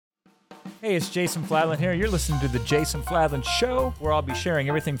Hey, it's Jason Fladlin here. You're listening to The Jason Fladlin Show, where I'll be sharing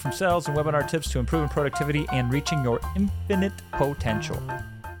everything from sales and webinar tips to improving productivity and reaching your infinite potential.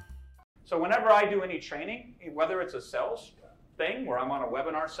 So whenever I do any training, whether it's a sales thing where I'm on a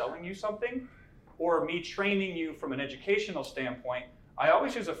webinar selling you something, or me training you from an educational standpoint, I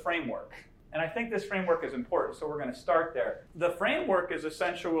always use a framework. And I think this framework is important, so we're going to start there. The framework is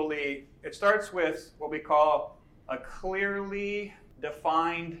essentially, it starts with what we call a clearly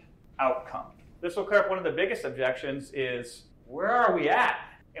defined outcome. This will clear up one of the biggest objections is, where are we at?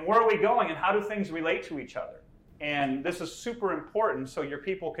 And where are we going? And how do things relate to each other? And this is super important so your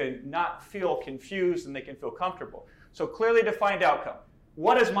people can not feel confused and they can feel comfortable. So clearly defined outcome.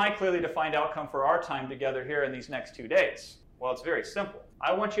 What is my clearly defined outcome for our time together here in these next 2 days? Well, it's very simple.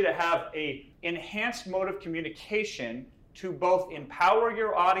 I want you to have an enhanced mode of communication to both empower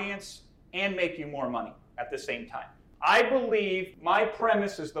your audience and make you more money at the same time. I believe my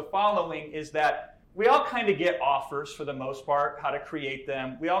premise is the following, is that we all kind of get offers for the most part, how to create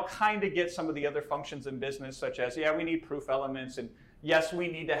them. We all kind of get some of the other functions in business, such as, yeah, we need proof elements, and yes, we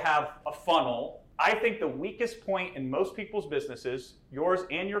need to have a funnel. I think the weakest point in most people's businesses, yours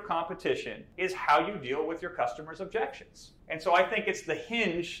and your competition, is how you deal with your customers' objections. And so I think it's the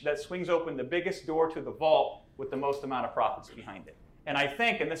hinge that swings open the biggest door to the vault with the most amount of profits behind it. And I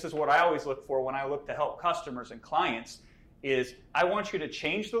think, and this is what I always look for when I look to help customers and clients, is I want you to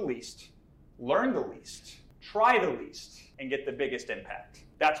change the least, learn the least, try the least, and get the biggest impact.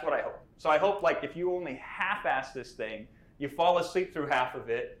 That's what I hope. So I hope, like, if you only half-ass this thing, you fall asleep through half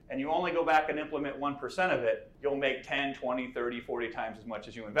of it, and you only go back and implement 1% of it, you'll make 10, 20, 30, 40 times as much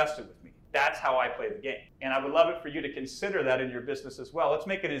as you invested with me. That's how I play the game. And I would love it for you to consider that in your business as well. Let's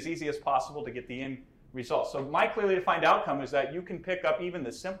make it as easy as possible to get the end results. So my clearly defined outcome is that you can pick up even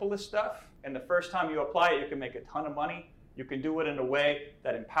the simplest stuff, and the first time you apply it, you can make a ton of money. You can do it in a way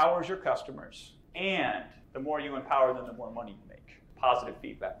that empowers your customers, and the more you empower them, the more money you make. Positive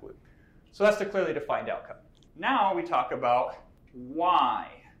feedback loop. So that's the clearly defined outcome. Now we talk about why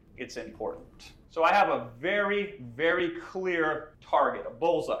it's important. So I have a very, very clear target, a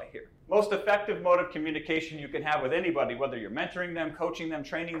bullseye here. Most effective mode of communication you can have with anybody, whether you're mentoring them, coaching them,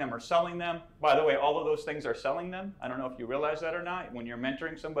 training them, or selling them. By the way, all of those things are selling them. I don't know if you realize that or not. When you're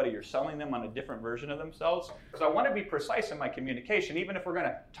mentoring somebody, you're selling them on a different version of themselves. So I want to be precise in my communication. Even if we're going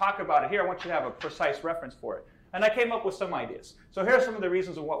to talk about it here, I want you to have a precise reference for it. And I came up with some ideas. So here are some of the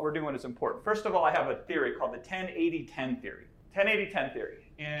reasons of what we're doing is important. First of all, I have a theory called the 10-80-10 theory. 10-80-10 theory.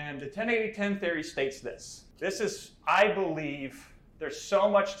 And the 10-80-10 theory states this. This is, I believe, there's so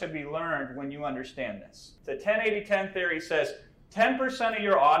much to be learned when you understand this. The 10-80-10 theory says 10% of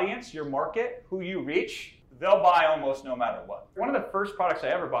your audience, your market, who you reach, they'll buy almost no matter what. One of the first products I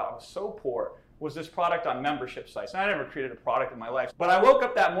ever bought, I was so poor, was this product on membership sites. And I never created a product in my life. But I woke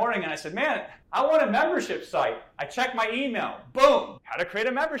up that morning and I said, man, I want a membership site. I checked my email. Boom, how to create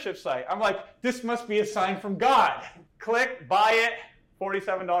a membership site. I'm like, this must be a sign from God. Click, buy it,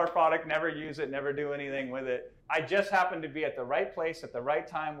 $47 product, never use it, never do anything with it. I just happened to be at the right place at the right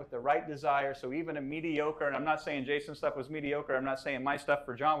time with the right desire. So even a mediocre, and I'm not saying Jason's stuff was mediocre. I'm not saying my stuff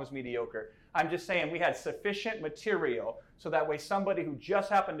for John was mediocre. I'm just saying we had sufficient material so that way somebody who just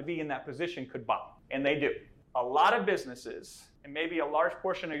happened to be in that position could buy. And they do. A lot of businesses, and maybe a large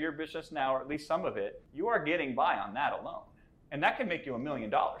portion of your business now, or at least some of it, you are getting by on that alone. And that can make you $1 million.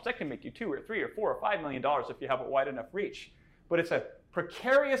 That can make you $2 or $3 or $4 or $5 million if you have a wide enough reach. But it's a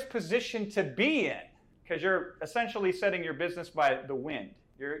precarious position to be in, because you're essentially setting your business by the wind.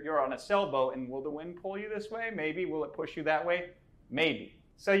 You're on a sailboat, and will the wind pull you this way? Maybe. Will it push you that way? Maybe.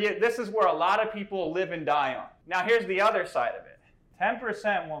 So this is where a lot of people live and die on. Now here's the other side of it.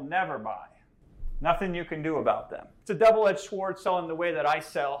 10% will never buy. Nothing you can do about them. It's a double-edged sword selling the way that I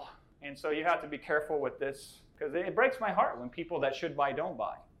sell, and so you have to be careful with this, because it breaks my heart when people that should buy don't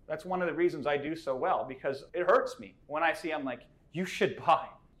buy. That's one of the reasons I do so well, because it hurts me when I see I'm like, you should buy.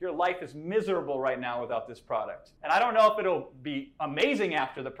 Your life is miserable right now without this product. And I don't know if it'll be amazing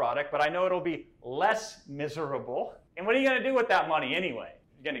after the product, but I know it'll be less miserable. And what are you going to do with that money anyway?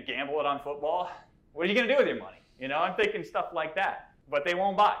 You're going to gamble it on football? What are you going to do with your money? You know, I'm thinking stuff like that. But they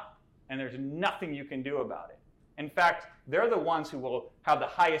won't buy. And there's nothing you can do about it. In fact, they're the ones who will have the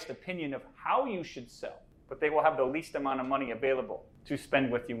highest opinion of how you should sell. But they will have the least amount of money available to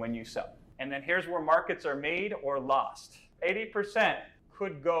spend with you when you sell. And then here's where markets are made or lost. 80%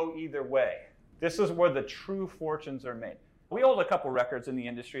 could go either way. This is where the true fortunes are made. We hold a couple records in the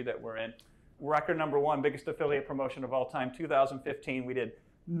industry that we're in. Record number one, biggest affiliate promotion of all time, 2015, we did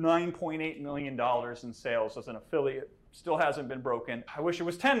 $9.8 million in sales as an affiliate Still hasn't been broken. I wish it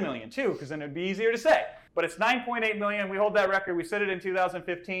was 10 million too, because then it'd be easier to say. But it's 9.8 million. We hold that record. We set it in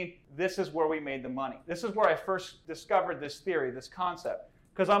 2015. This is where we made the money. This is where I first discovered this theory, this concept.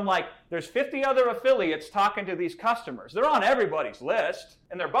 Because I'm like, there's 50 other affiliates talking to these customers. They're on everybody's list,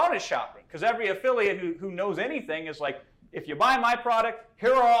 and they're bonus shopping. Because every affiliate who knows anything is like, if you buy my product,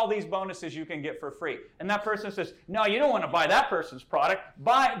 here are all these bonuses you can get for free. And that person says, no, you don't want to buy that person's product.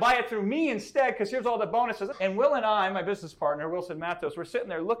 Buy it through me instead, because here's all the bonuses. And Will and I, my business partner, Wilson Matos, we're sitting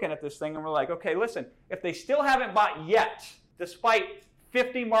there looking at this thing, and we're like, okay, listen, if they still haven't bought yet, despite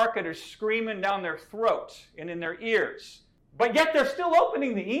 50 marketers screaming down their throat and in their ears, but yet they're still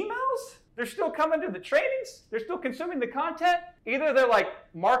opening the emails, they're still coming to the trainings, they're still consuming the content, either they're like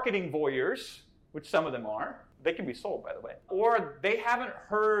marketing voyeurs, which some of them are, they can be sold, by the way, or they haven't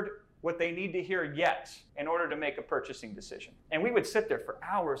heard what they need to hear yet in order to make a purchasing decision. And we would sit there for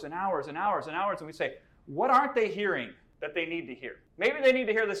hours and hours and hours and hours, and we'd say, what aren't they hearing that they need to hear? Maybe they need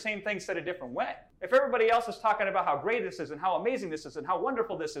to hear the same thing said a different way. If everybody else is talking about how great this is and how amazing this is and how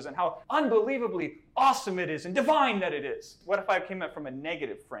wonderful this is and how unbelievably awesome it is and divine that it is, what if I came at from a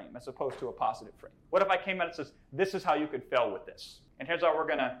negative frame as opposed to a positive frame? What if I came at and says, this is how you could fail with this, and here's how we're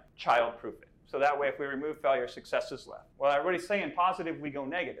going to child-proof it. So that way, if we remove failure, success is left. Well, everybody's saying positive, we go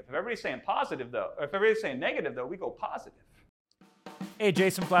negative. If everybody's saying positive, though, or if everybody's saying negative, though, we go positive. Hey,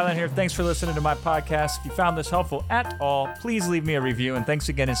 Jason Fladland here. Thanks for listening to my podcast. If you found this helpful at all, please leave me a review. And thanks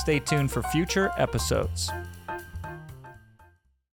again, and stay tuned for future episodes.